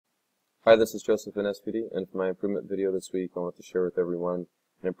Hi, this is Joseph in SPD, and for my improvement video this week, I want to share with everyone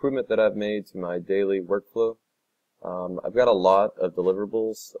an improvement that I've made to my daily workflow. I've got a lot of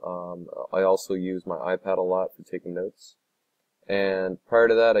deliverables. I also use my iPad a lot for taking notes. And prior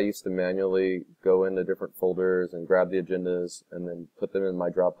to that, I used to manually go into different folders and grab the agendas and then put them in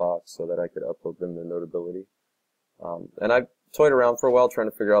my Dropbox so that I could upload them to Notability. And I toyed around for a while trying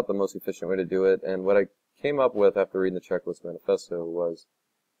to figure out the most efficient way to do it. And what I came up with after reading the checklist manifesto was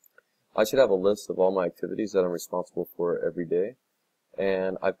I should have a list of all my activities that I'm responsible for every day,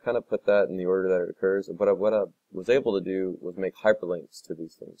 and I've kind of put that in the order that it occurs. But what I was able to do was make hyperlinks to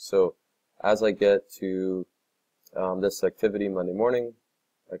these things. So as I get to this activity Monday morning,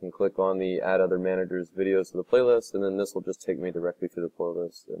 I can click on the Add Other Managers videos to the playlist, and then this will just take me directly to the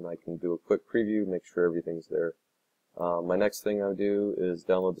playlist, and I can do a quick preview, make sure everything's there. My next thing I'll do is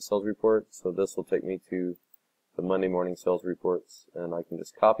download the sales report, so this will take me to the Monday morning sales reports, and I can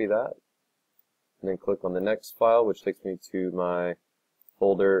just copy that and then click on the next file, which takes me to my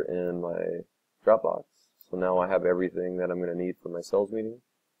folder in my Dropbox. So now I have everything that I'm going to need for my sales meeting.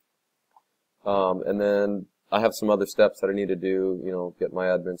 And then I have some other steps that I need to do, get my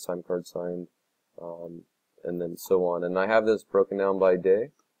admin time card signed, and then so on. And I have this broken down by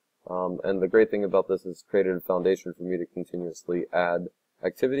day. And the great thing about this is created a foundation for me to continuously add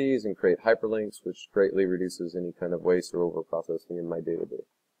activities and create hyperlinks, which greatly reduces any kind of waste or over processing in my day-to-day.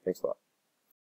 Thanks a lot.